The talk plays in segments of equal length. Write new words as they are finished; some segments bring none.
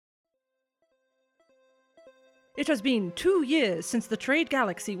It has been 2 years since the trade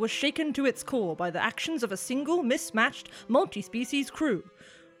galaxy was shaken to its core by the actions of a single, mismatched, multi-species crew.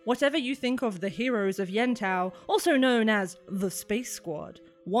 Whatever you think of the heroes of Yentau, also known as the Space Squad,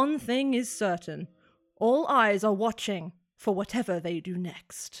 one thing is certain. All eyes are watching for whatever they do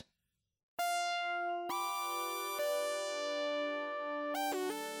next.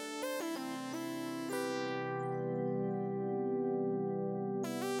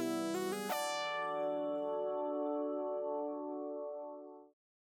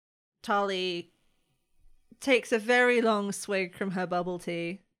 Tali takes a very long swig from her bubble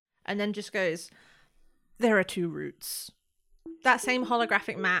tea and then just goes, there are 2 routes. That same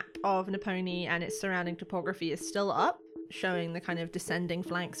holographic map of Nipponi and its surrounding topography is still up, showing the kind of descending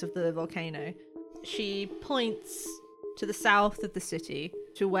flanks of the volcano. She points to the south of the city,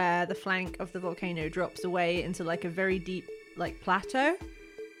 to where the flank of the volcano drops away into like a very deep plateau.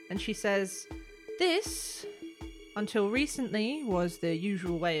 And she says, this, until recently, was the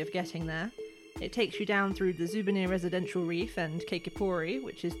usual way of getting there. It takes you down through the Zubanir Residential Reef and Keikipori,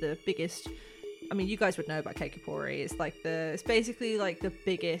 which is the biggest... I mean, you guys would know about Keikipori. It's basically like the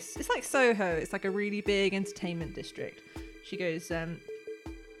biggest... It's like Soho. It's like a really big entertainment district. She goes,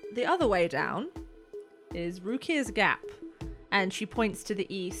 the other way down is Rukir's Gap. And she points to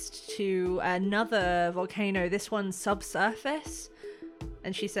the east to another volcano, this one's subsurface.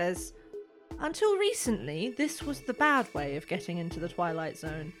 And she says, until recently, this was the bad way of getting into the Twilight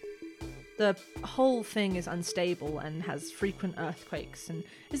Zone. The whole thing is unstable and has frequent earthquakes and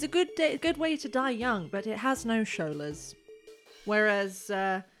is a good way to die young, but it has no sholas. Whereas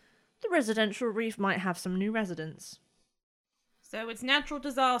the residential reef might have some new residents. So it's natural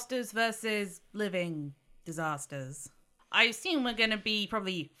disasters versus living disasters. I assume we're going to be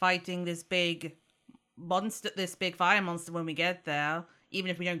probably fighting this big monster, this big fire monster when we get there.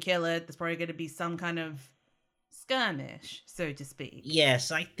 Even if we don't kill it, there's probably going to be some kind of skirmish, so to speak.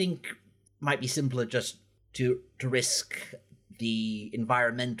 Yes, I think might be simpler just to risk the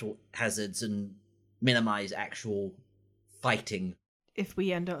environmental hazards and minimize actual fighting. If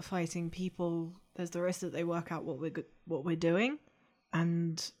we end up fighting people, there's the risk that they work out what we're doing,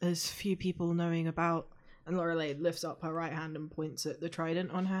 and there's few people knowing about. And Lorelei lifts up her right hand and points at the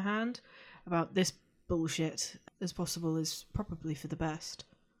trident on her hand. About this bullshit as possible is probably for the best.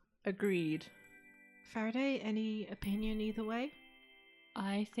 Agreed. Faraday, any opinion either way?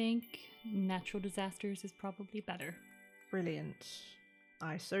 I think natural disasters is probably better. Brilliant.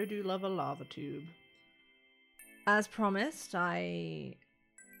 I so do love a lava tube. As promised, I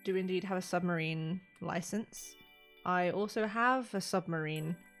do indeed have a submarine license. I also have a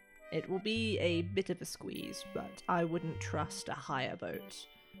submarine. It will be a bit of a squeeze, but I wouldn't trust a higher boat.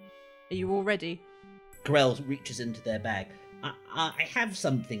 Are you all ready? Corell reaches into their bag. I have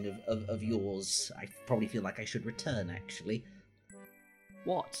something of yours. I probably feel like I should return, actually.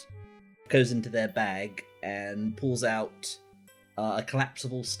 What? Goes into their bag and pulls out a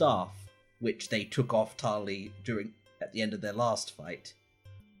collapsible staff, which they took off Tali at the end of their last fight.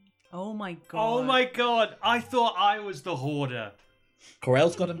 Oh my god. Oh my god, I thought I was the hoarder.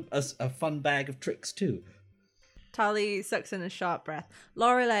 Corell's got a fun bag of tricks too. Tali sucks in a sharp breath.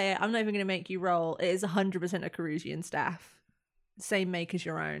 Lorelei, I'm not even going to make you roll. It is 100% a Carusian staff. Same make as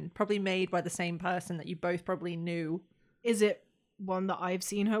your own. Probably made by the same person that you both probably knew. Is it one that I've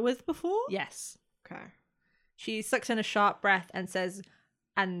seen her with before? Yes. Okay. She sucks in a sharp breath and says,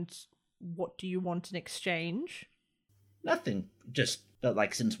 and what do you want in exchange? Nothing. Just felt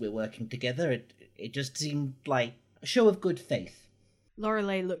like since we're working together, it just seemed like a show of good faith.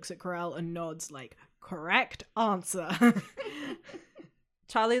 Lorelei looks at Corell and nods like, correct answer.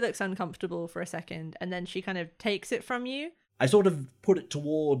 Charlie looks uncomfortable for a second, and then she kind of takes it from you. I sort of put it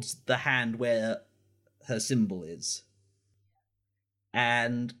towards the hand where her symbol is.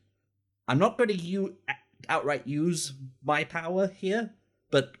 And I'm not going to outright use my power here,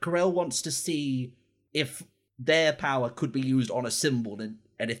 but Corell wants to see if their power could be used on a symbol,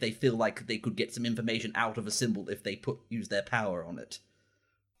 and if they feel like they could get some information out of a symbol if they use their power on it.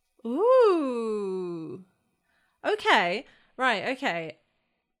 Ooh. Okay. Right, okay.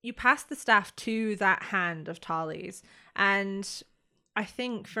 You pass the staff to that hand of Tali's, and I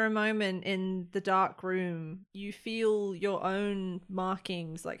think for a moment in the dark room, you feel your own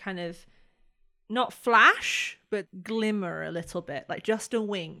markings, like kind of not flash, but glimmer a little bit, like just a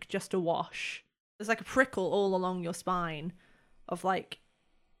wink, just a wash. There's like a prickle all along your spine of like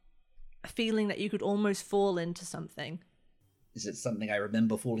a feeling that you could almost fall into something. Is it something I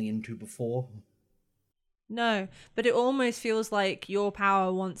remember falling into before? No, but it almost feels like your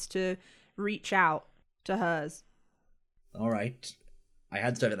power wants to reach out to hers. All right. I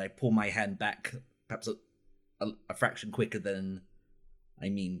had started, I pull my hand back, perhaps a fraction quicker than I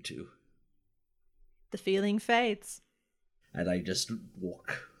mean to. The feeling fades. And I just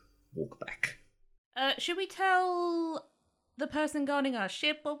walk back. Should we tell the person guarding our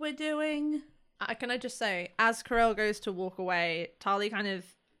ship what we're doing? Can I just say, as Corel goes to walk away, Tali kind of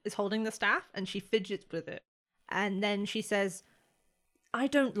is holding the staff and she fidgets with it. And then she says, I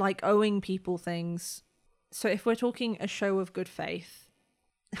don't like owing people things. So if we're talking a show of good faith,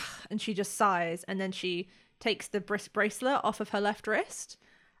 and she just sighs, and then she takes the bracelet off of her left wrist,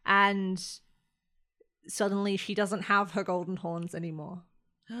 and suddenly she doesn't have her golden horns anymore.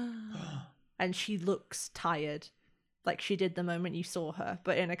 And she looks tired, like she did the moment you saw her,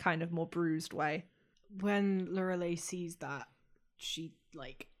 but in a kind of more bruised way. When Lorelei sees that, she,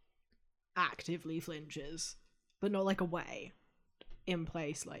 like, actively flinches, but not, like, away. In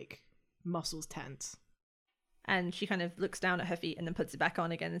place, like, muscles tense. And she kind of looks down at her feet and then puts it back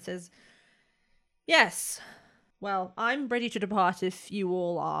on again and says, yes, well, I'm ready to depart if you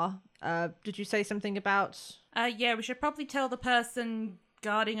all are. Did you say something about... Yeah, we should probably tell the person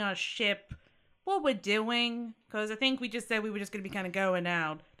guarding our ship what we're doing, because I think we just said we were just going to be kind of going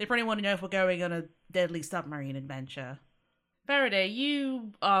out. They probably want to know if we're going on a deadly submarine adventure. Faraday,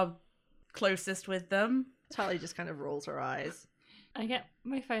 you are closest with them. Tali just kind of rolls her eyes. I get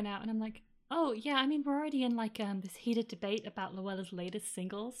my phone out and I'm like, oh, yeah, I mean, we're already in, like, this heated debate about Luella's latest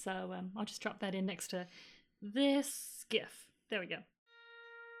single, so I'll just drop that in next to this GIF. There we go.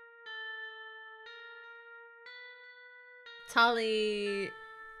 Tali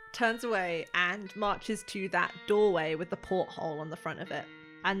turns away and marches to that doorway with the porthole on the front of it.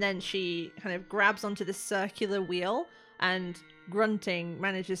 And then she kind of grabs onto this circular wheel and, grunting,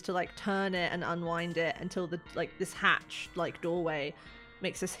 manages to, like, turn it and unwind it until the, like, this hatch, like, doorway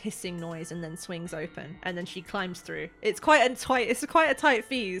makes this hissing noise and then swings open, and then she climbs through. It's quite a tight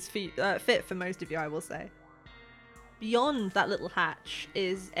fit for most of you, I will say. Beyond that little hatch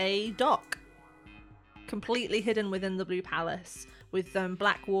is a dock, completely hidden within the Blue Palace, with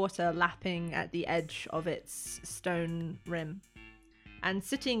black water lapping at the edge of its stone rim. And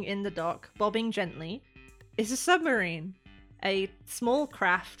sitting in the dock, bobbing gently, is a submarine, a small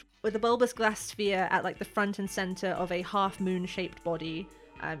craft with a bulbous glass sphere at, like, the front and center of a half-moon shaped body.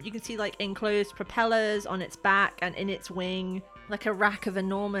 You can see, like, enclosed propellers on its back and in its wing, like a rack of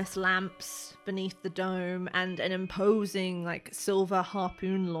enormous lamps beneath the dome, and an imposing, like, silver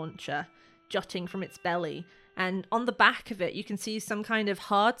harpoon launcher jutting from its belly. And on the back of it, you can see some kind of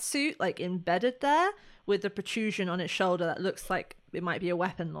hard suit, like, embedded there, with a protrusion on its shoulder that looks like it might be a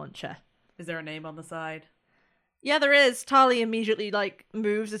weapon launcher. Is there a name on the side? Yeah, there is. Tali immediately, like,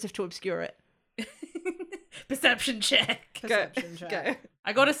 moves as if to obscure it. Perception check. Perception check. Go.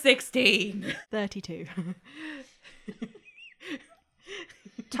 I got a 16. 32.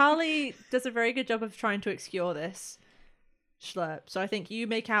 Tali does a very good job of trying to obscure this. Schlurp. So I think you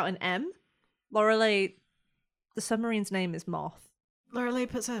make out an M. Lorelei, the submarine's name is Moth. Lorelei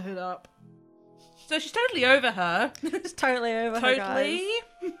puts her hood up. So she's totally over her. It's totally over her, guys.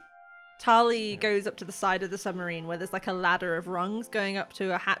 Totally. Tali goes up to the side of the submarine where there's, like, a ladder of rungs going up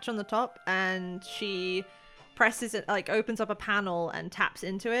to a hatch on the top, and she presses it, like, opens up a panel and taps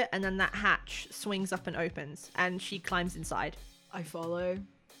into it, and then that hatch swings up and opens, and she climbs inside. I follow.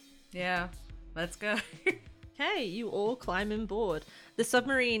 Yeah, let's go. Okay, you all climb on board. The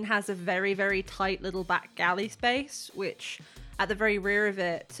submarine has a very, very tight little back galley space, which at the very rear of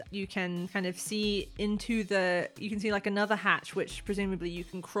it, you can kind of see you can see, like, another hatch, which presumably you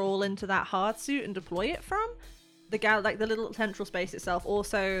can crawl into that hard suit and deploy it from. The little central space itself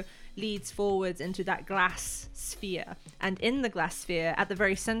also leads forwards into that glass sphere. And in the glass sphere, at the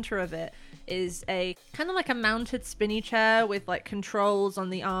very center of it, is a kind of like a mounted spinny chair with, like, controls on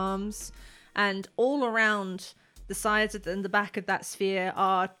the arms. And all around the sides and the back of that sphere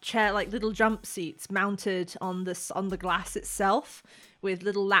are like little jump seats mounted on the glass itself with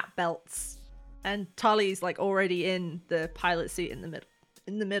little lap belts. And Tali's, like, already in the pilot seat in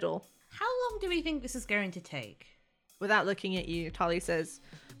the middle. How long do we think this is going to take? Without looking at you, Tali says,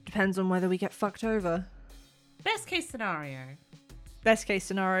 depends on whether we get fucked over. Best case scenario. Best case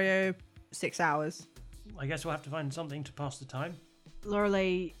scenario, 6 hours. I guess we'll have to find something to pass the time.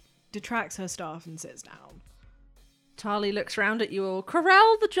 Lorelei detracts her staff and sits down. Tali looks round at you all.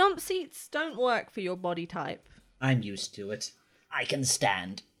 Corral, the jump seats don't work for your body type. I'm used to it. I can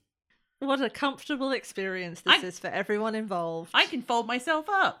stand. What a comfortable experience this is for everyone involved. I can fold myself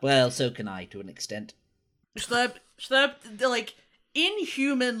up. Well, so can I, to an extent. Schlurp, like,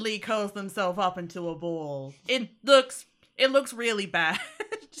 inhumanly curls themselves up into a ball. It looks really bad.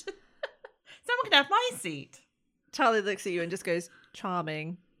 Someone can have my seat. Tali looks at you and just goes,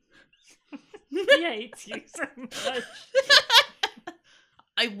 charming. He hates you so much.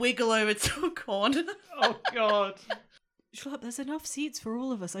 I wiggle over to a corner. Oh God. Schlub, there's enough seats for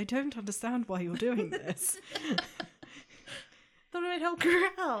all of us. I don't understand why you're doing this. Thought it would help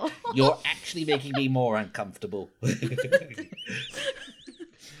Corral. You're actually making me more uncomfortable.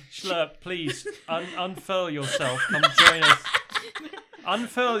 Schlurp, please unfurl yourself. Come join us.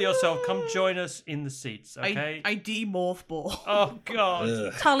 Unfurl yourself. Come join us in the seats. Okay. I demorph ball. Oh God.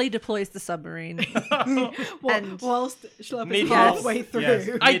 Ugh. Tully deploys the submarine. And- Whilst Schlub is Mid-morph. halfway through. Yes.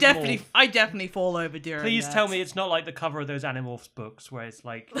 I Mid-morph. definitely fall over during Please that. tell me it's not like the cover of those Animorphs books where it's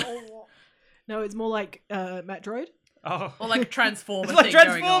like, No, it's more like Metroid. oh, Or like a Transformer it's like thing going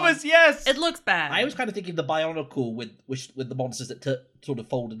on. Transformers. Yes. It looks bad. I was kind of thinking the Bionicle with the monsters that sort of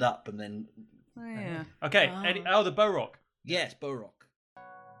folded up and then... Oh, yeah. Okay. The Borok. Yes, Borok.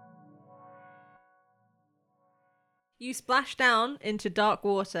 You splash down into dark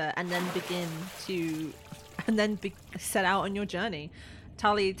water and then set out on your journey.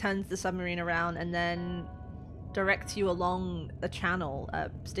 Tully turns the submarine around and then directs you along a channel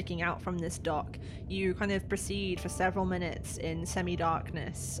sticking out from this dock. You kind of proceed for several minutes in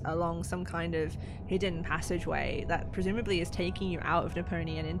semi-darkness along some kind of hidden passageway that presumably is taking you out of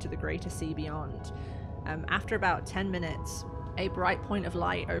Nipponi and into the greater sea beyond. After about 10 minutes, a bright point of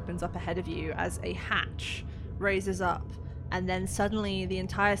light opens up ahead of you as a hatch raises up, and then suddenly the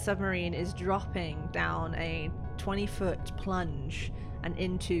entire submarine is dropping down a 20-foot plunge and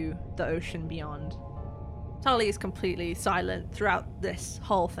into the ocean beyond. Tully is completely silent throughout this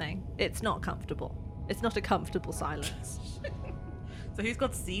whole thing. It's not comfortable. It's not a comfortable silence. So who's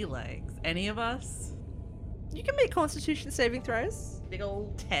got sea legs? Any of us? You can make constitution saving throws. Big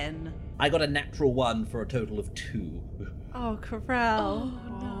old 10. I got a natural 1 for a total of 2. Oh, Corral.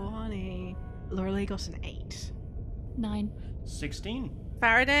 Oh, honey. Lorelei got an 8. 9. 16.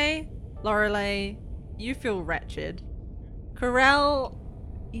 Faraday, Lorelei, you feel wretched. Corral,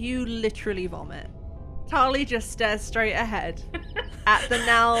 you literally vomit. Tarly just stares straight ahead at the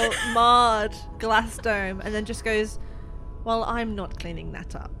now marred glass dome and then just goes, well, I'm not cleaning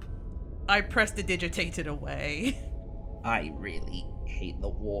that up. I prestidigitated it away. I really hate the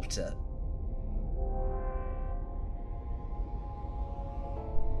water.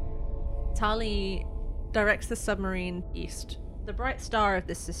 Tali directs the submarine east. The bright star of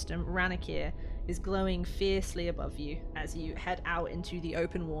this system, Ranakir, is glowing fiercely above you as you head out into the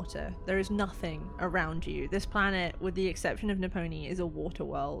open water. There is nothing around you. This planet, with the exception of Nipponi, is a water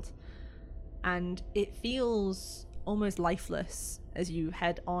world. And it feels almost lifeless as you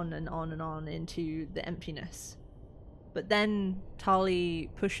head on and on and on into the emptiness. But then Tali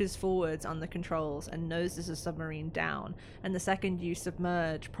pushes forwards on the controls and noses the submarine down, and the second you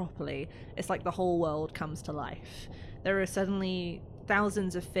submerge properly, it's like the whole world comes to life. There are suddenly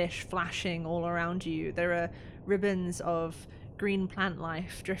thousands of fish flashing all around you. There are ribbons of green plant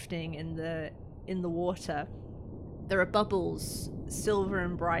life drifting in the water. There are bubbles, silver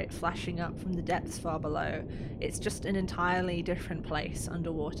and bright, flashing up from the depths far below. It's just an entirely different place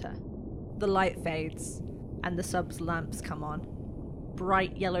underwater. The light fades, and the sub's lamps come on.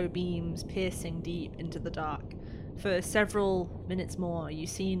 Bright yellow beams piercing deep into the dark. For several minutes more, you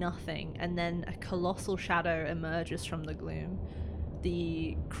see nothing, and then a colossal shadow emerges from the gloom.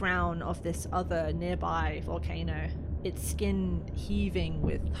 The crown of this other nearby volcano, its skin heaving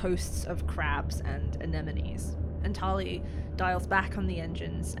with hosts of crabs and anemones. And Tali dials back on the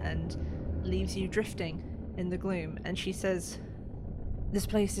engines and leaves you drifting in the gloom, and she says, "This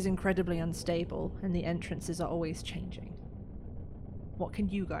place is incredibly unstable, and the entrances are always changing. What can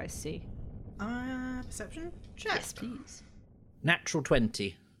you guys see?" Perception? Check. Yes, please. Natural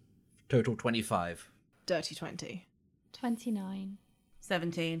 20. Total 25. Dirty 20. 29.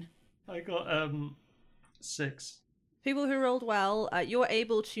 17. I got 6. People who rolled well, you're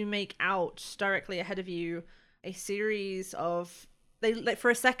able to make out directly ahead of you a series of...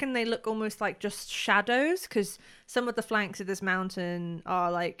 for a second, they look almost like just shadows, because some of the flanks of this mountain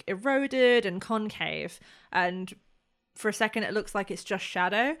are like eroded and concave, and for a second it looks like it's just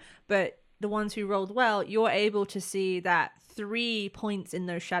shadow. But the ones who rolled well, you're able to see that 3 points in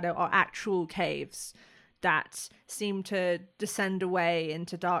those shadow are actual caves that seem to descend away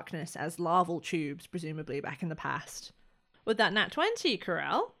into darkness as larval tubes, presumably back in the past. With that nat 20,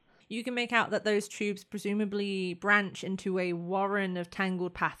 Corel, you can make out that those tubes presumably branch into a warren of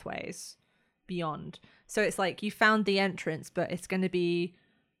tangled pathways beyond. So it's like you found the entrance, but there's going to be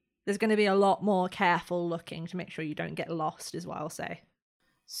a lot more careful looking to make sure you don't get lost, is what I'll say.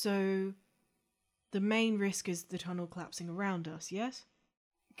 So, the main risk is the tunnel collapsing around us, yes?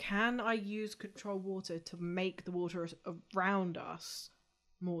 Can I use control water to make the water around us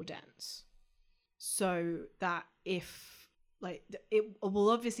more dense? so that if, like, it will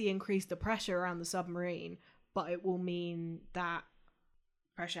obviously increase the pressure around the submarine, but it will mean that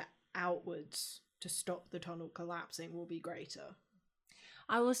pressure outwards to stop the tunnel collapsing will be greater.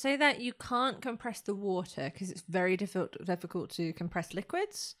 I will say that you can't compress the water because it's very difficult to compress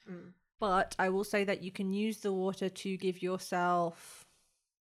liquids. But I will say that you can use the water to give yourself...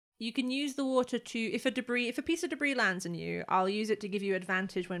 You can use the water to... If a piece of debris lands on you, I'll use it to give you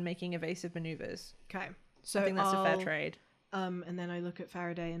advantage when making evasive maneuvers. Okay. So I think that's a fair trade. And then I look at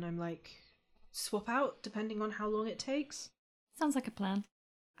Faraday and I'm like, swap out depending on how long it takes. Sounds like a plan.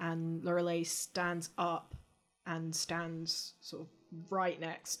 And Lorelei stands up and stands sort of right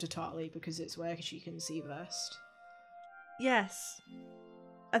next to Tarly because it's where she can see best. Yes.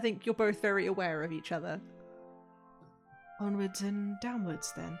 I think you're both very aware of each other. Onwards and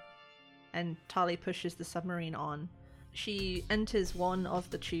downwards then. And Tarly pushes the submarine on. She enters one of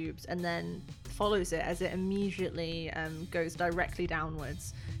the tubes and then follows it as it immediately goes directly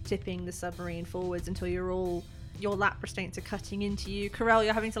downwards, tipping the submarine forwards until your lap restraints are cutting into you. Corel,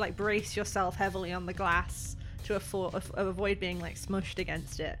 you're having to like brace yourself heavily on the glass to avoid being like smushed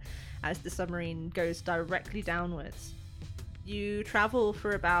against it as the submarine goes directly downwards. You travel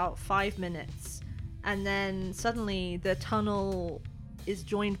for about 5 minutes and then suddenly the tunnel is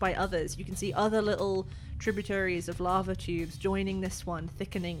joined by others. You can see other little tributaries of lava tubes joining this one,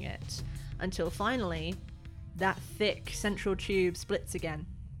 thickening it, until finally that thick central tube splits again.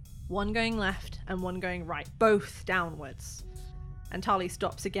 One going left and one going right, both downwards. And Tarly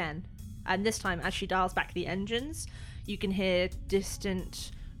stops again. And this time, as she dials back the engines, you can hear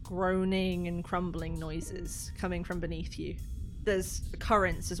distant groaning and crumbling noises coming from beneath you. There's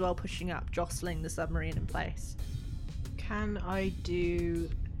currents as well pushing up, jostling the submarine in place. Can I do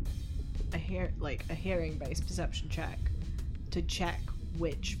a hearing-based perception check to check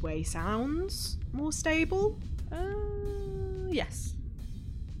which way sounds more stable? Yes.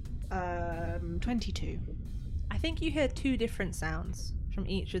 22. I think you hear 2 different sounds from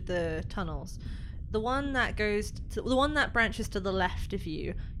each of the tunnels. The one that branches to the left of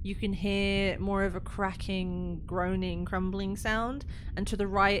you, you can hear more of a cracking, groaning, crumbling sound, and to the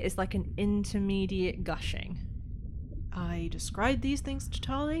right is like an intermediate gushing. I described these things to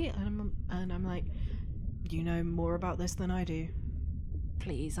Tarly, and I'm like, you know more about this than I do.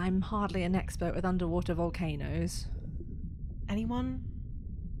 Please, I'm hardly an expert with underwater volcanoes. Anyone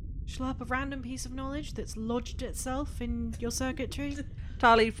slap a random piece of knowledge that's lodged itself in your circuitry?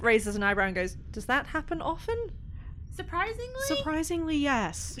 Tarly raises an eyebrow and goes, "Does that happen often?" Surprisingly,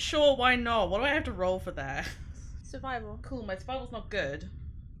 yes. Sure, why not? What do I have to roll for that? Survival. Cool, my survival's not good.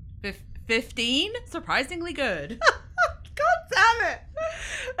 15? Surprisingly good. God damn it!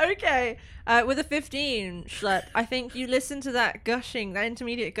 Okay, with a 15, Schlep, I think you listen to that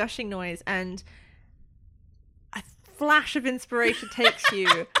intermediate gushing noise, and a flash of inspiration takes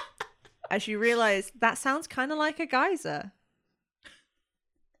you as you realize that sounds kind of like a geyser.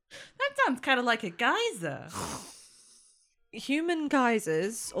 That sounds kind of like a geyser. Human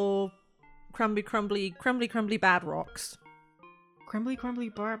geysers, or crumbly bad rocks. Crumbly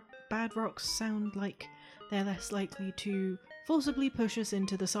bad rocks sound like they're less likely to forcibly push us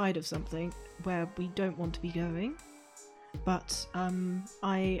into the side of something where we don't want to be going. But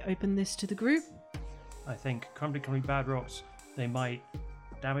I open this to the group. I think crumbly bad rocks, they might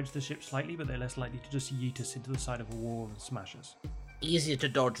damage the ship slightly, but they're less likely to just yeet us into the side of a wall and smash us. Easier to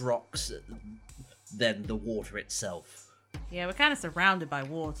dodge rocks than the water itself. Yeah, we're kind of surrounded by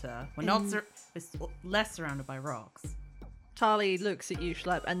water. We're less surrounded by rocks. Tarly looks at you,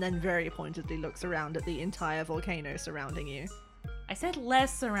 Schlep, and then very pointedly looks around at the entire volcano surrounding you. I said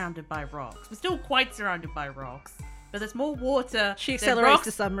less surrounded by rocks. We're still quite surrounded by rocks, but there's more water. She accelerates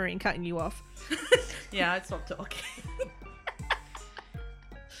the submarine, cutting you off. Yeah, I'd stop talking.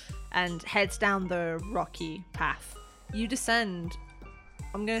 And heads down the rocky path. You descend,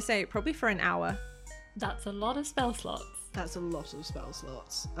 I'm going to say, probably for an hour. That's a lot of spell slots. That's a lot of spell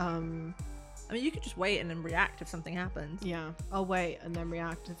slots. I mean, you could just wait and then react if something happens. Yeah, I'll wait and then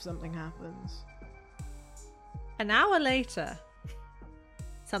react if something happens. An hour later,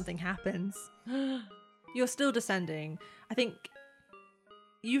 something happens. You're still descending. I think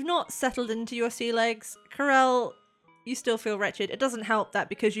you've not settled into your sea legs. Corel, you still feel wretched. It doesn't help that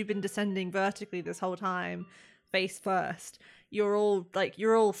because you've been descending vertically this whole time, face first, you're all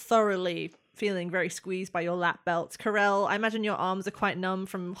thoroughly feeling very squeezed by your lap belts. Corel, I imagine your arms are quite numb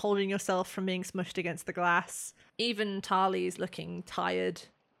from holding yourself from being smushed against the glass. Even Tarly's looking tired.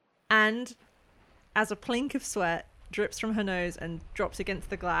 And as a plink of sweat drips from her nose and drops against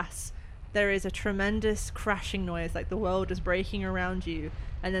the glass, there is a tremendous crashing noise, like the world is breaking around you,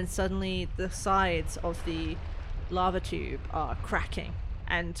 and then suddenly the sides of the lava tube are cracking.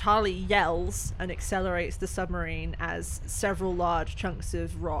 And Tali yells and accelerates the submarine as several large chunks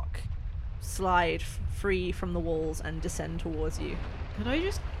of rock slide free from the walls and descend towards you. Could I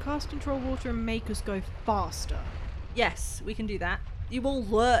just cast Control Water and make us go faster? Yes, we can do that. You will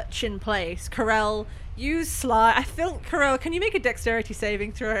lurch in place. Corel, you slide. I think, Corel, can you make a dexterity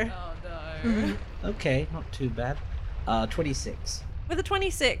saving throw? Oh no. Okay, not too bad. 26. With a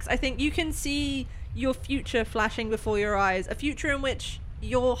 26, I think you can see your future flashing before your eyes. A future in which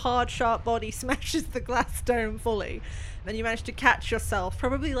your hard, sharp body smashes the glass dome fully. Then you manage to catch yourself,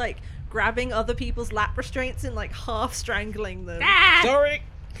 probably like grabbing other people's lap restraints and like half strangling them. Sorry!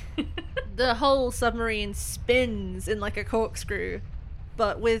 The whole submarine spins in like a corkscrew,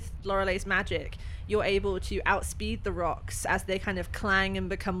 but with Lorelei's magic, you're able to outspeed the rocks as they kind of clang and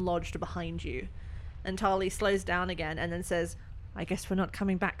become lodged behind you. And Tali slows down again and then says, I guess we're not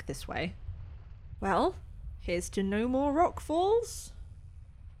coming back this way. Well, here's to no more rock falls.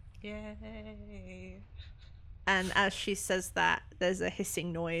 Yay. And as she says that, there's a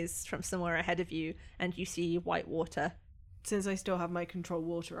hissing noise from somewhere ahead of you, and you see white water. Since I still have my Control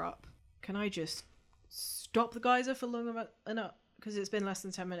Water up, can I just stop the geyser for long enough? Because it's been less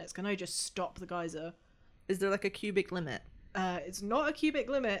than 10 minutes. Can I just stop the geyser? Is there like a cubic limit? It's not a cubic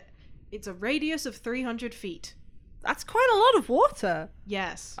limit. It's a radius of 300 feet. That's quite a lot of water.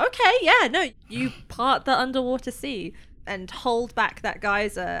 Yes. Okay, yeah, no. You part the underwater sea and hold back that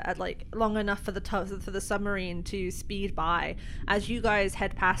geyser at like long enough for the submarine to speed by. As you guys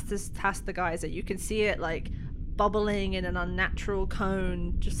head past the geyser, you can see it like bubbling in an unnatural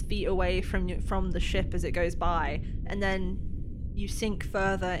cone just feet away from the ship as it goes by. And then you sink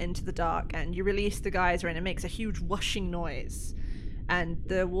further into the dark and you release the geyser and it makes a huge whooshing noise. And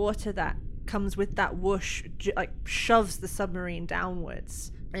the water that comes with that whoosh like shoves the submarine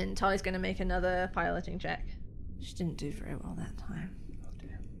downwards. And Tali's going to make another piloting check. She didn't do very well that time. Oh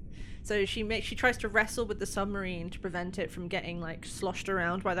dear. So she tries to wrestle with the submarine to prevent it from getting like sloshed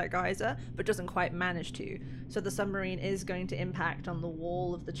around by that geyser, but doesn't quite manage to. So the submarine is going to impact on the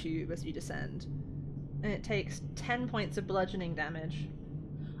wall of the tube as you descend. And it takes 10 points of bludgeoning damage.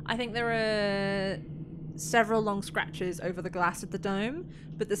 I think there are several long scratches over the glass of the dome,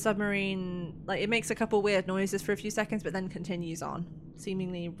 but the submarine, like, it makes a couple weird noises for a few seconds, but then continues on,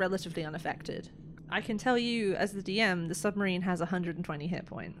 seemingly relatively unaffected. I can tell you, as the DM, the submarine has 120 hit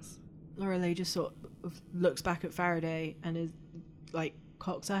points. Lorelei just sort of looks back at Faraday and is like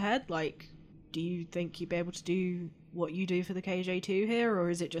cocks her head, like, do you think you'd be able to do what you do for the KJ2 here, or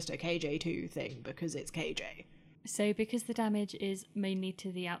is it just a KJ2 thing because it's KJ? So because the damage is mainly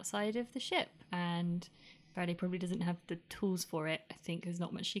to the outside of the ship, and Faraday probably doesn't have the tools for it, I think there's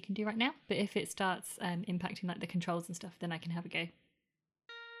not much she can do right now. But if it starts impacting like the controls and stuff, then I can have a go.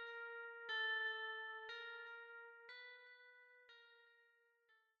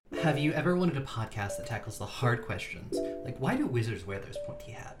 Have you ever wanted a podcast that tackles the hard questions? Like, why do wizards wear those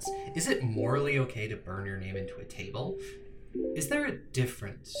pointy hats? Is it morally okay to burn your name into a table? Is there a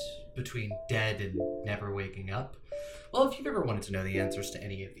difference between dead and never waking up? Well, if you've ever wanted to know the answers to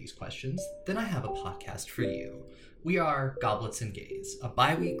any of these questions, then I have a podcast for you. We are Goblets and Gaze, a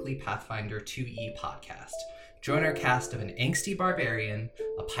bi-weekly Pathfinder 2e podcast. Join our cast of an angsty barbarian,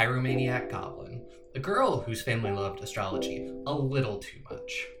 a pyromaniac goblin, a girl whose family loved astrology a little too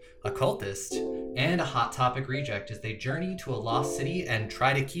much, a cultist, and a Hot Topic reject as they journey to a lost city and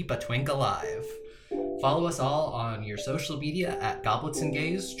try to keep a twink alive. Follow us all on your social media at Goblets and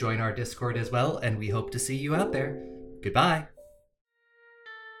Gaze, join our Discord as well, and we hope to see you out there. Goodbye.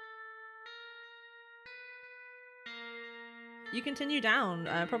 You continue down,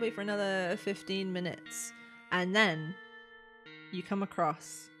 probably for another 15 minutes, and then you come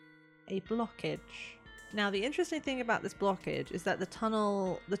across a blockage. Now, the interesting thing about this blockage is that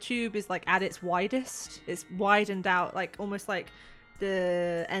the tube is like at its widest. It's widened out, like almost like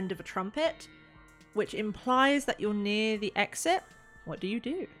the end of a trumpet, which implies that you're near the exit. What do you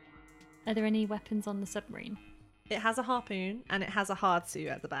do? Are there any weapons on the submarine? It has a harpoon and it has a hard suit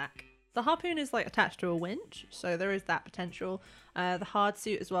at the back. The harpoon is like attached to a winch, so there is that potential. The hard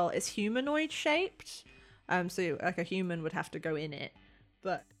suit as well is humanoid shaped, so like a human would have to go in it,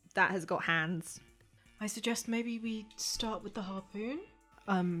 but that has got hands. I suggest maybe we start with the harpoon.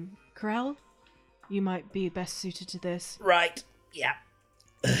 Corel, you might be best suited to this. Right, yeah.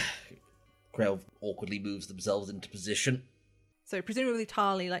 Krell awkwardly moves themselves into position. So presumably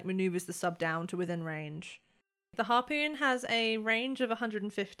Tali like maneuvers the sub down to within range. The harpoon has a range of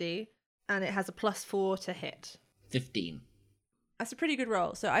 150 and it has a +4 to hit. 15. That's a pretty good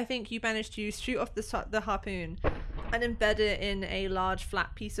roll. So I think you managed to shoot off the harpoon and embed it in a large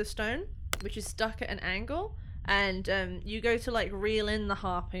flat piece of stone, which is stuck at an angle. And you go to like reel in the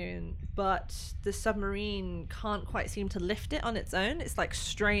harpoon, but the submarine can't quite seem to lift it on its own. It's like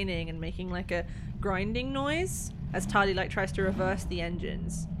straining and making like a grinding noise as Tali like tries to reverse the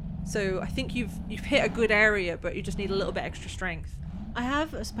engines. So I think you've hit a good area, but you just need a little bit extra strength. I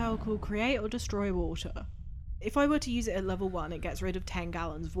have a spell called Create or Destroy Water. If I were to use it at level 1, it gets rid of 10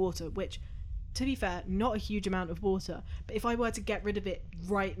 gallons of water, which, to be fair, not a huge amount of water. But if I were to get rid of it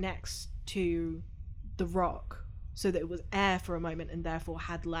right next to the rock, so that it was air for a moment and therefore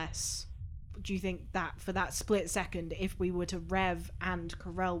had less, do you think that for that split second, if we were to rev and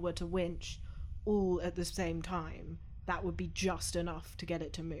Corel were to winch all at the same time, that would be just enough to get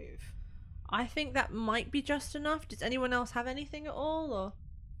it to move? I think that might be just enough. Does anyone else have anything at all? Or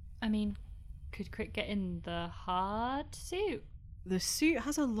I mean, could Crick get in the hard suit? The suit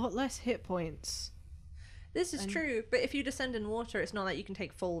has a lot less hit points. This is true, but if you descend in water, it's not like you can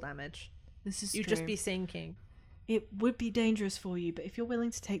take full damage. This is You'd true. just be sinking. It would be dangerous for you, but if you're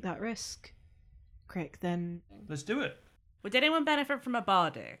willing to take that risk, Crick, then Let's do it. Would anyone benefit from a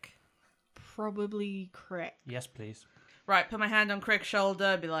bardic? probably Crick. Yes, please. Right, put my hand on Crick's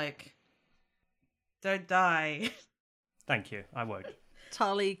shoulder, be like, don't die. Thank you. I won't.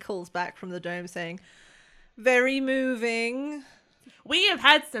 Tali calls back from the dome saying, very moving. We have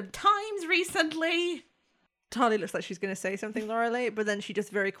had some times recently. Tali looks like she's going to say something, Lorelei, but then she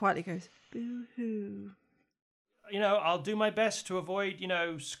just very quietly goes, boo-hoo. I'll do my best to avoid,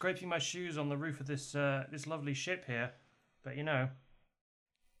 scraping my shoes on the roof of this this lovely ship here. But,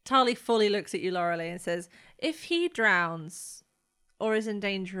 Tali fully looks at you, Lorelei, and says, if he drowns or is in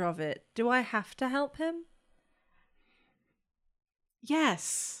danger of it, do I have to help him?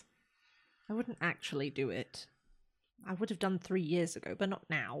 Yes. I wouldn't actually do it. I would have done 3 years ago, but not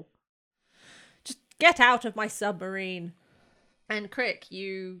now. Just get out of my submarine. And Crick,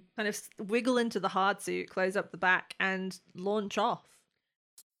 you kind of wiggle into the hard suit, close up the back, and launch off.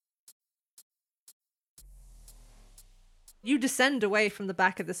 You descend away from the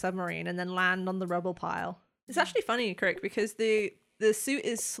back of the submarine and then land on the rubble pile. It's actually funny, Crick, because the suit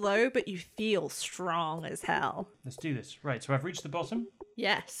is slow, but you feel strong as hell. Let's do this. Right, so I've reached the bottom.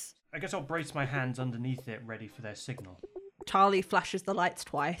 Yes. I guess I'll brace my hands underneath it, ready for their signal. Charlie flashes the lights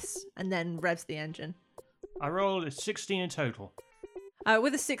twice and then revs the engine. I rolled a 16 in total.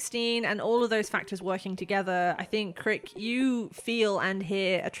 With a 16 and all of those factors working together, I think, Crick, you feel and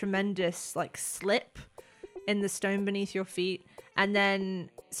hear a tremendous, slip in the stone beneath your feet, and then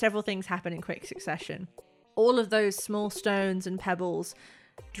several things happen in quick succession. All of those small stones and pebbles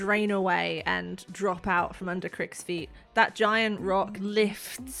drain away and drop out from under Crick's feet. That giant rock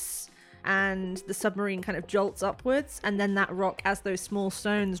lifts and the submarine kind of jolts upwards, and then that rock, as those small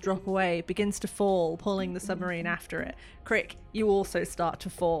stones drop away, begins to fall, pulling the submarine after it. Crick, you also start to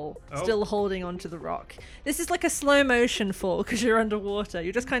fall, still holding onto the rock. This is like a slow motion fall because you're underwater.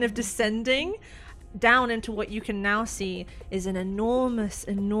 You're just kind of descending down into what you can now see is an enormous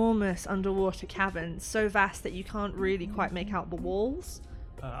underwater cavern, so vast that you can't really quite make out the walls.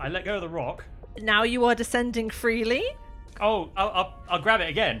 I let go of the rock. Now you are descending freely. Oh, I'll grab it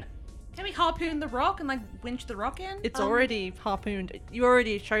again. Can we harpoon the rock and winch the rock in? It's already harpooned. You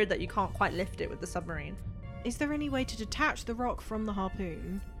already showed that you can't quite lift it with the submarine. Is there any way to detach the rock from the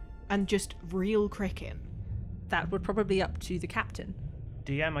harpoon and just reel Crick in? That would probably be up to the captain.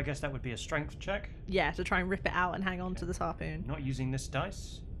 DM, I guess that would be a strength check. Yeah, to try and rip it out and hang on to this harpoon. Not using this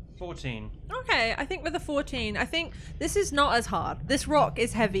dice. 14. Okay, I think with a 14, I think this is not as hard. This rock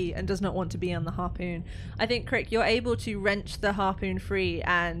is heavy and does not want to be on the harpoon. I think, Crick, you're able to wrench the harpoon free,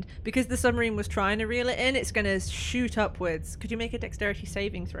 and because the submarine was trying to reel it in, it's going to shoot upwards. Could you make a dexterity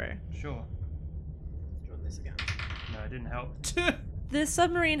saving throw? Sure. Do you want this again? No, it didn't help. The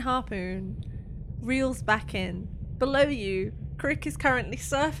submarine harpoon reels back in. Below you, Crick is currently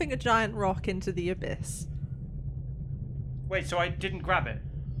surfing a giant rock into the abyss. Wait, so I didn't grab it?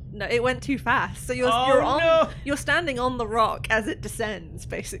 No, it went too fast. So you're standing on the rock as it descends,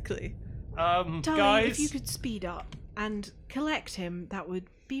 basically. Darling, Guys, if you could speed up and collect him, that would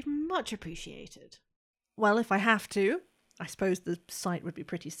be much appreciated. Well, if I have to, I suppose the sight would be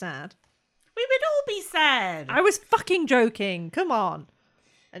pretty sad. We would all be sad. I was fucking joking. Come on.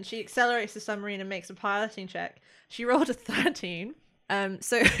 And she accelerates the submarine and makes a piloting check. She rolled a 13.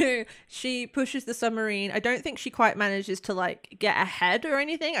 So she pushes the submarine. I don't think she quite manages to get ahead or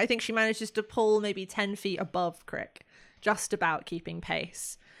anything. I think she manages to pull maybe 10 feet above Crick, just about keeping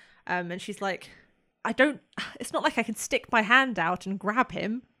pace. And she's like, it's not like I can stick my hand out and grab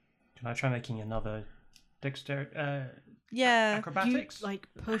him. can I try making another Yeah. Acrobatics? You like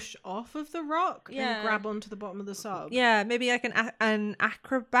push off of the rock Yeah. and grab onto the bottom of the sub. Yeah, maybe like an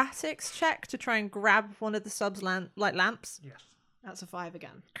acrobatics check to try and grab one of the sub's lamps. Yes. That's a 5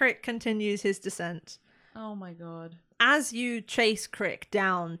 again. Crick continues his descent. Oh my god. As you chase Crick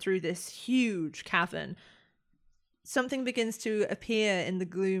down through this huge cavern, something begins to appear in the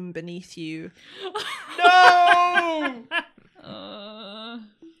gloom beneath you. No!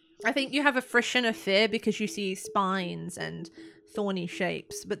 I think you have a frisson of fear because you see spines and thorny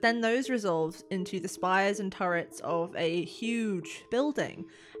shapes, but then those resolve into the spires and turrets of a huge building,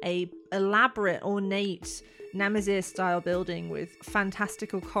 a elaborate, ornate Namazir-style building with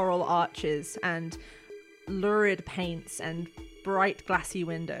fantastical coral arches and lurid paints and bright glassy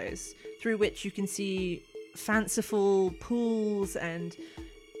windows through which you can see fanciful pools and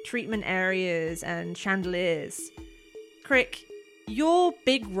treatment areas and chandeliers. Crick, your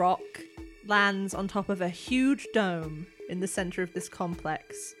big rock lands on top of a huge dome in the center of this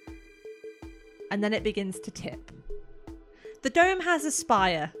complex, and then it begins to tip. The dome has a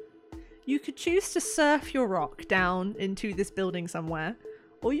spire. You could choose to surf your rock down into this building somewhere,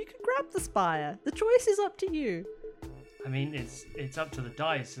 or you could grab the spire. The choice is up to you. I mean, it's up to the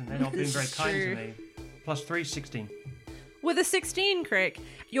dice, and they're not being very kind to me. +3, 16. With a 16, Crick,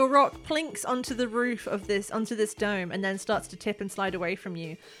 your rock plinks onto the roof of onto this dome and then starts to tip and slide away from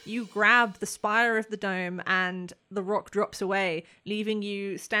you. You grab the spire of the dome and the rock drops away, leaving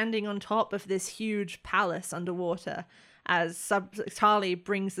you standing on top of this huge palace underwater as Tali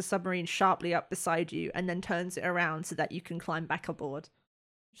brings the submarine sharply up beside you and then turns it around so that you can climb back aboard.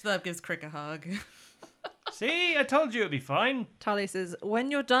 Shlurp gives Crick a hug. See, I told you it'd be fine. Tali says,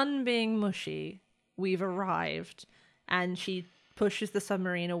 "When you're done being mushy, we've arrived." And she pushes the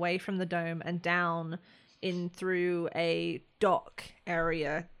submarine away from the dome and down in through a dock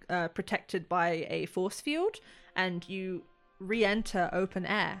area protected by a force field. And you re-enter open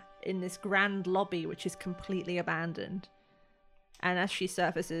air in this grand lobby, which is completely abandoned. And as she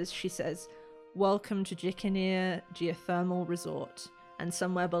surfaces, she says, "Welcome to Jikanir Geothermal Resort." And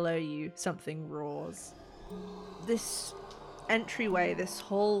somewhere below you, something roars. This entryway, this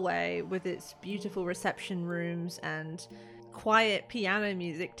hallway with its beautiful reception rooms and quiet piano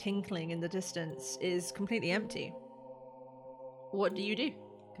music tinkling in the distance is completely empty. What do you do?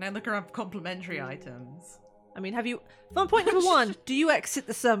 Can I look her up complimentary items? I mean, have you... Fun point number 1, do you exit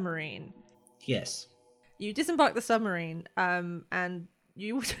the submarine? Yes. You disembark the submarine, and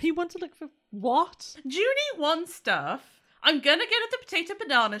you want to look for what? Junie wants stuff. I'm gonna get at the potato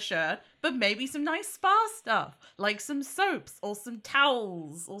banana shirt, but maybe some nice spa stuff, like some soaps or some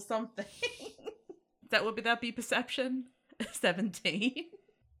towels or something. Would that be perception? 17.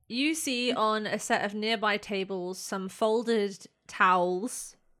 You see on a set of nearby tables some folded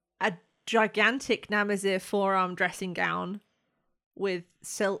towels, a gigantic Namazir forearm dressing gown with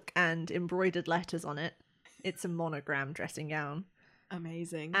silk and embroidered letters on it. It's a monogram dressing gown.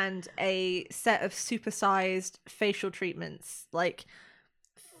 Amazing. And a set of supersized facial treatments, like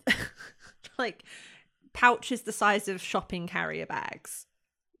pouches the size of shopping carrier bags,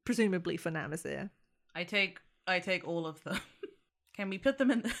 presumably for Namazir. I take all of them. Can I put them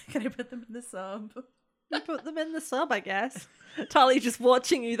in the sub? You put them in the sub, I guess. Tali just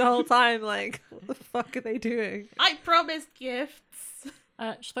watching you the whole time, like, what the fuck are they doing? I promised gifts.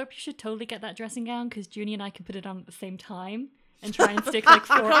 Schlope, you should totally get that dressing gown because Junie and I can put it on at the same time and try and stick like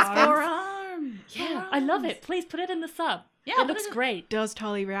 4 arms. Yeah, I love it. Please put it in the sub. Yeah, it looks great. Does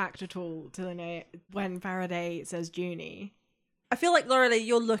Tali react at all to the name when Faraday says Junie? I feel like, Lorelei,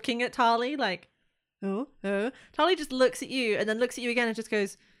 you're looking at Tali like, oh. Tali just looks at you and then looks at you again and just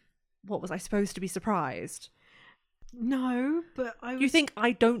goes, what, was I supposed to be surprised? No, but I was... You think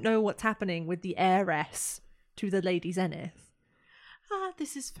I don't know what's happening with the heiress to the Lady Zenith?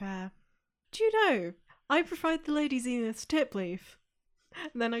 This is fair. Do you know, I provide the Lady Zenith's tip leaf.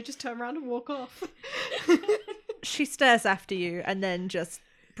 And then I just turn around and walk off. She stares after you and then just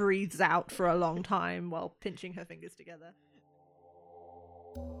breathes out for a long time while pinching her fingers together.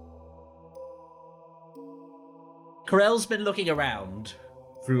 Corell's been looking around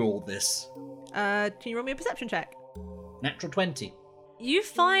through all this. Can you roll me a perception check? Natural 20.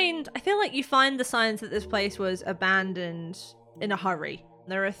 I feel like you find the signs that this place was abandoned in a hurry.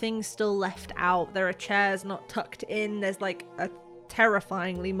 There are things still left out. There are chairs not tucked in. There's like a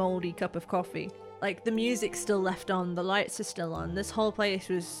terrifyingly moldy cup of coffee. Like the music's still left on. The lights are still on. This whole place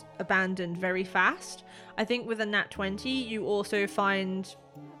was abandoned very fast. I think with a nat 20, you also find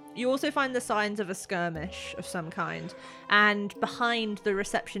the signs of a skirmish of some kind. And behind the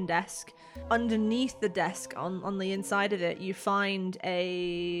reception desk, underneath the desk, on the inside of it, you find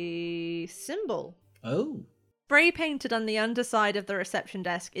a symbol. Oh. Spray painted on the underside of the reception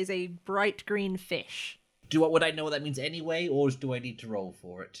desk is a bright green fish. Would I know what that means anyway, or do I need to roll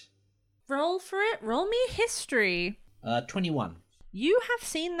for it? Roll for it. Roll me history. 21. You have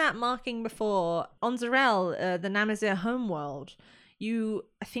seen that marking before on Zarel, the Namazir homeworld. You,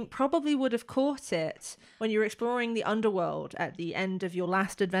 I think, probably would have caught it when you were exploring the underworld at the end of your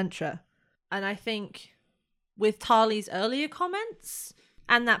last adventure. And I think with Tali's earlier comments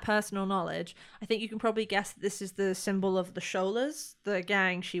and that personal knowledge, I think you can probably guess that this is the symbol of the Sholas, the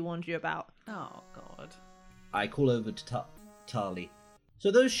gang she warned you about. Oh, God. I call over to Tali.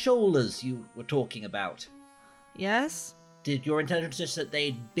 So those Sholas you were talking about, Yes? did your intelligence suggest that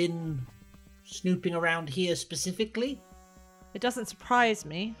they'd been snooping around here specifically? It doesn't surprise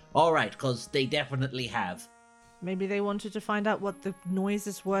me. Alright, because they definitely have. Maybe they wanted to find out what the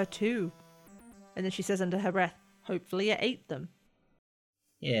noises were too. And then she says under her breath, hopefully it ate them.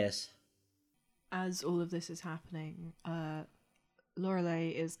 Yes. As all of this is happening, Lorelei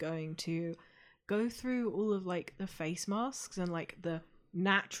is going to go through all of like the face masks and like the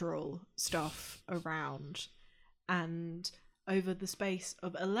natural stuff around, and over the space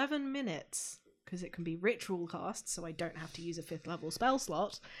of 11 minutes, because it can be ritual cast, so I don't have to use a 5th level spell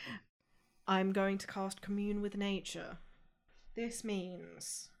slot, I'm going to cast Commune with Nature. This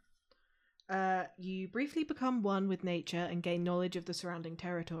means you briefly become one with nature and gain knowledge of the surrounding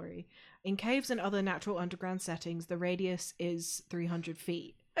territory. In caves and other natural underground settings, the radius is 300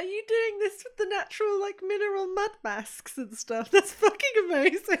 feet. Are you doing this with the natural, like, mineral mud masks and stuff? That's fucking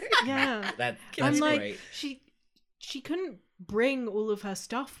amazing. Yeah. That's I'm like, great. she couldn't bring all of her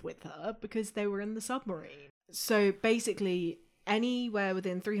stuff with her because they were in the submarine. So basically, anywhere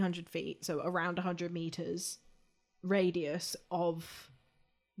within 300 feet, so around 100 meters radius of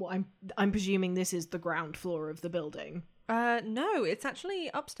what I'm presuming this is the ground floor of the building. No, it's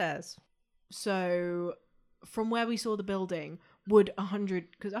actually upstairs. So from where we saw the building, would 100,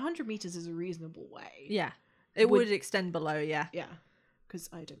 because 100 meters is a reasonable way. Yeah. It would extend below, yeah. Yeah. Because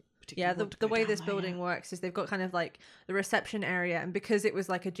I don't particularly Yeah, want to the go way down this there building yet. works is they've got kind of like the reception area, and because it was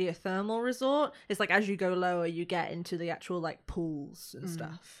like a geothermal resort, it's like as you go lower, you get into the actual like pools and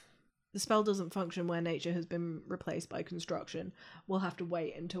stuff. The spell doesn't function where nature has been replaced by construction. We'll have to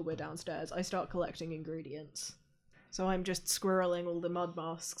wait until we're downstairs. I start collecting ingredients. So I'm just squirreling all the mud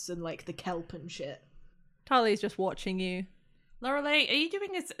masks and like the kelp and shit. Tali's just watching you. Lorelei, are you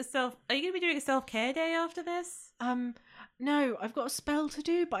doing Are you going to be doing a self-care day after this? No, I've got a spell to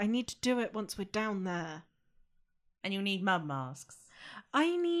do, but I need to do it once we're down there. And you need mud masks.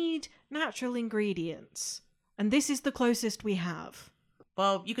 I need natural ingredients. And this is the closest we have.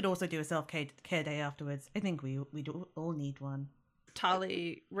 Well, you could also do a self-care day afterwards. I think we do all need one.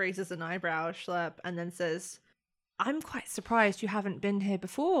 Tali raises an eyebrow, Schlepp, and then says, I'm quite surprised you haven't been here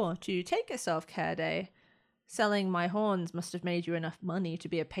before to take a self-care day. Selling my horns must have made you enough money to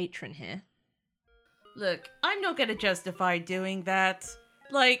be a patron here. Look, I'm not going to justify doing that.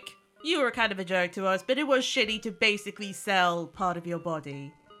 Like, you were kind of a jerk to us, but it was shitty to basically sell part of your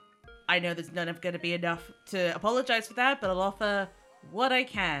body. I know there's none of going to be enough to apologize for that, but I'll offer what I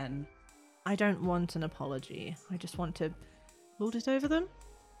can. I don't want an apology. I just want to... Lord it over them?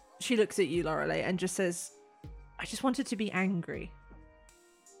 She looks at you, Lorelei, and just says, I just wanted to be angry.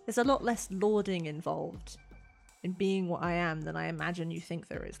 There's a lot less lording involved in being what I am than I imagine you think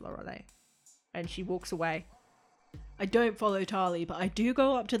there is, Lorelei. And she walks away. I don't follow Tali, but I do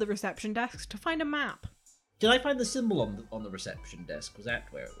go up to the reception desk to find a map. Did I find the symbol on the reception desk? Was that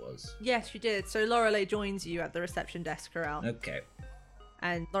where it was? Yes, you did. So Lorelei joins you at the reception desk, Corel. Okay.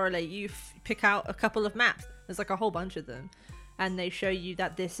 And Lorelei, you pick out a couple of maps. There's like a whole bunch of them. And they show you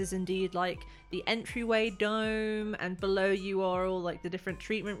that this is indeed like the entryway dome, and below you are all like the different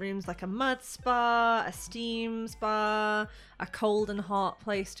treatment rooms, like a mud spa, a steam spa, a cold and hot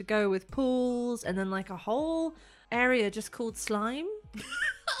place to go with pools, and then like a whole area just called slime.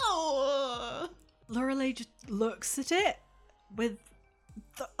 Oh! Lorelei just looks at it with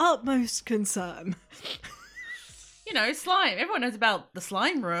the utmost concern. You know, slime. Everyone knows about the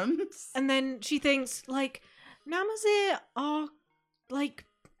slime rooms. And then she thinks, like, Namazir are, like,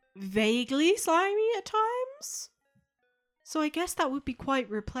 vaguely slimy at times. So I guess that would be quite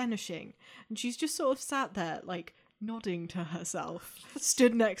replenishing. And she's just sort of sat there, like, nodding to herself,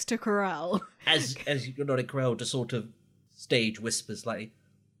 stood next to Corel. As you're nodding, Corel just sort of stage whispers like,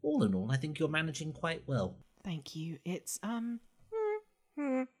 all in all, I think you're managing quite well. Thank you. It's,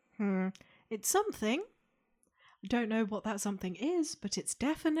 it's something. I don't know what that something is, but it's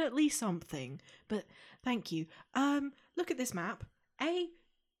definitely something. But thank you. Look at this map.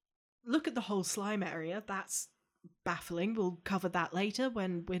 Look at the whole slime area. That's baffling. We'll cover that later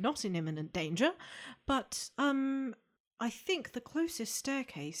when we're not in imminent danger. But I think the closest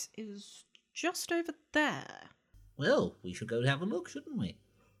staircase is just over there. Well, we should go have a look, shouldn't we?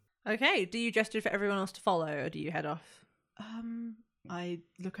 Okay, do you gesture for everyone else to follow, or do you head off? I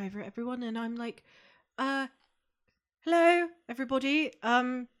look over at everyone and I'm like, hello, everybody.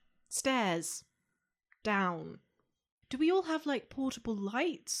 Stairs. Down. Do we all have, like, portable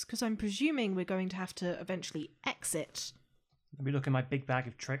lights? Because I'm presuming we're going to have to eventually exit. Let me look in my big bag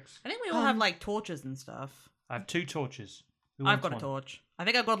of tricks. I think we all have like torches and stuff. I have 2 torches. Who I've wants got a one? torch. I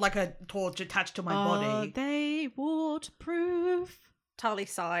think I've got like a torch attached to my Are body. they waterproof? Tali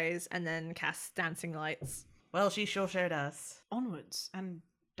sighs and then casts dancing lights. Well, she sure showed us. Onwards and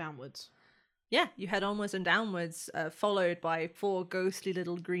downwards. Yeah, you head onwards and downwards, followed by 4 ghostly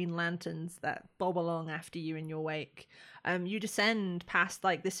little green lanterns that bob along after you in your wake. You descend past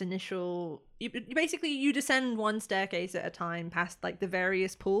like this initial. You descend one staircase at a time past like the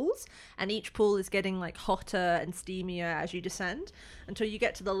various pools, and each pool is getting like hotter and steamier as you descend until you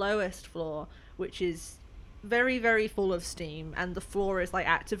get to the lowest floor, which is very, very full of steam, and the floor is like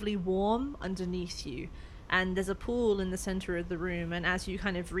actively warm underneath you. And there's a pool in the center of the room, and as you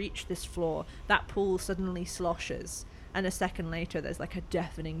kind of reach this floor, that pool suddenly sloshes, and a second later there's like a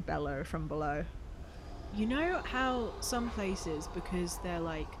deafening bellow from below. You know how some places, because they're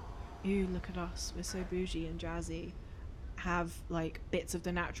like, ew, look at us, we're so bougie and jazzy, have like bits of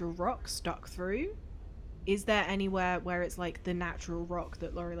the natural rock stuck through? Is there anywhere where it's like the natural rock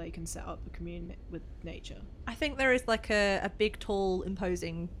that Lorelei can set up a commune with nature? I think there is like a big, tall,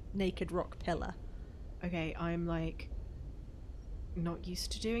 imposing, naked rock pillar. Okay, I'm like, not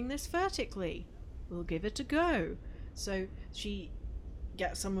used to doing this vertically. We'll give it a go. So she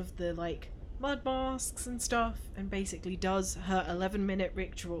gets some of the like mud masks and stuff and basically does her 11-minute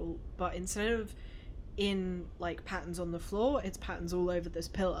ritual, but instead of in like patterns on the floor, it's patterns all over this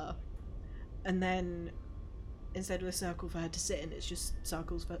pillar. And then instead of a circle for her to sit in, it's just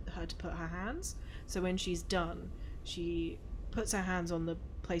circles for her to put her hands. So when she's done, she puts her hands on the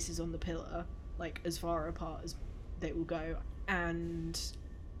places on the pillar, like as far apart as they will go, and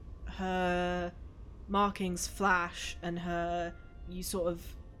her markings flash, and you sort of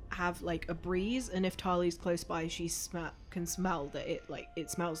have like a breeze, and if Tali's close by, she can smell that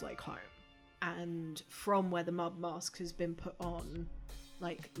it smells like home. And from where the mud mask has been put on,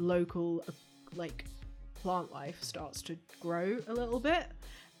 like local like plant life starts to grow a little bit,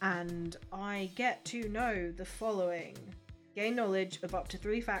 and I get to know the following. Gain knowledge of up to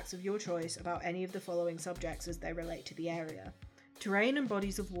 3 facts of your choice about any of the following subjects as they relate to the area: terrain and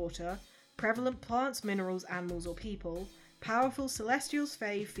bodies of water, prevalent plants, minerals, animals, or people, powerful celestials,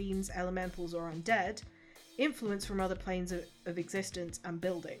 fae, fiends, elementals, or undead, influence from other planes of existence, and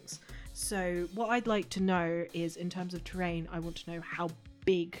buildings. So what I'd like to know is, in terms of terrain, I want to know how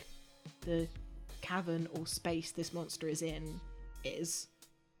big the cavern or space this monster is in is.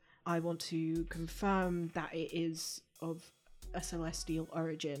 I want to confirm that it is of a celestial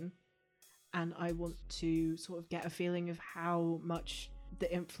origin, and I want to sort of get a feeling of how much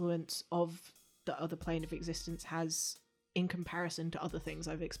the influence of the other plane of existence has in comparison to other things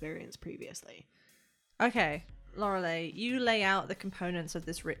I've experienced previously. Okay, Lorelei, you lay out the components of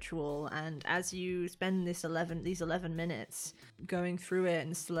this ritual, and as you spend these 11 minutes going through it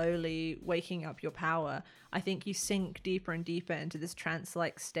and slowly waking up your power, I think you sink deeper and deeper into this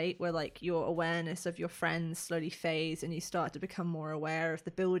trance-like state where like your awareness of your friends slowly fades, and you start to become more aware of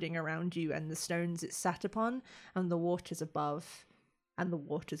the building around you and the stones it's sat upon, and the waters above and the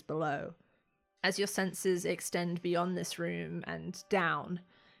waters below. As your senses extend beyond this room and down,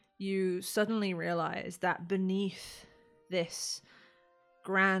 you suddenly realize that beneath this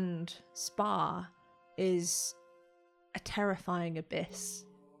grand spa is a terrifying abyss.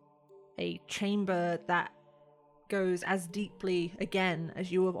 A chamber that goes as deeply again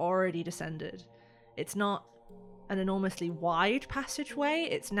as you have already descended. It's not an enormously wide passageway,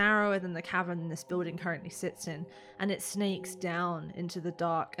 it's narrower than the cavern this building currently sits in, and it snakes down into the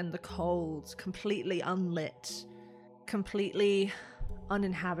dark and the cold, completely unlit, completely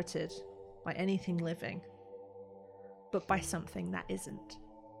uninhabited by anything living, but by something that isn't.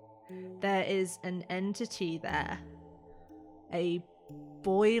 There is an entity there, a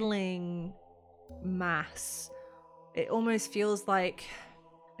boiling mass. It almost feels like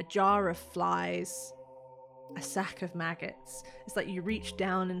a jar of flies, a sack of maggots. It's like you reach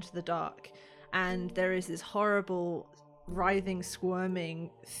down into the dark and there is this horrible, writhing, squirming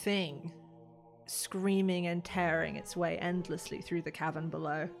thing screaming and tearing its way endlessly through the cavern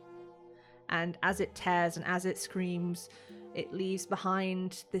below. And as it tears and as it screams, it leaves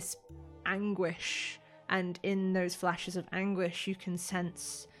behind this anguish And in those flashes of anguish, you can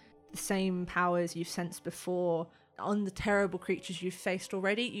sense the same powers you've sensed before. On the terrible creatures you've faced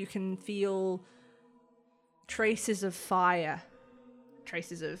already, you can feel traces of fire,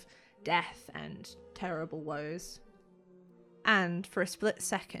 traces of death and terrible woes. And for a split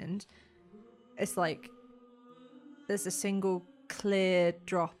second, it's like there's a single clear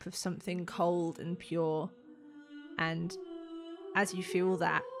drop of something cold and pure. And as you feel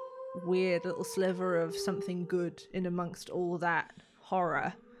that weird little sliver of something good in amongst all that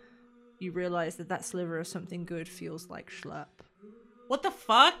horror, you realize that that sliver of something good feels like schlurp. What the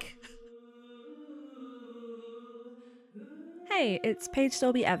fuck? Hey, it's Paige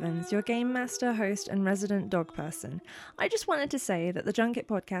Dolby Evans, your game master, host, and resident dog person. I just wanted to say that the Junket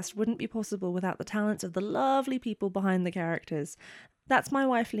podcast wouldn't be possible without the talents of the lovely people behind the characters. That's my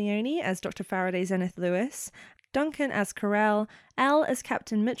wife Leonie as Dr. Faraday Zenith Lewis, Duncan as Corell, Elle as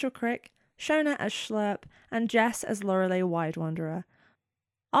Captain Mitchell Crick, Shona as Schlurp, and Jess as Lorelei Widewanderer.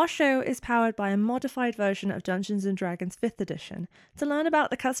 Our show is powered by a modified version of Dungeons & Dragons 5th edition. To learn about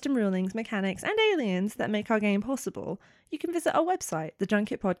the custom rulings, mechanics, and aliens that make our game possible, you can visit our website,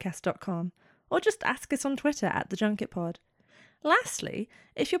 thejunketpodcast.com, or just ask us on Twitter at thejunketpod. Lastly,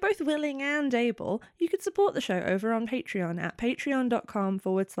 if you're both willing and able, you can support the show over on Patreon at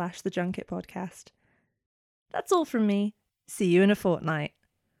patreon.com/thejunketpodcast. That's all from me. See you in a fortnight.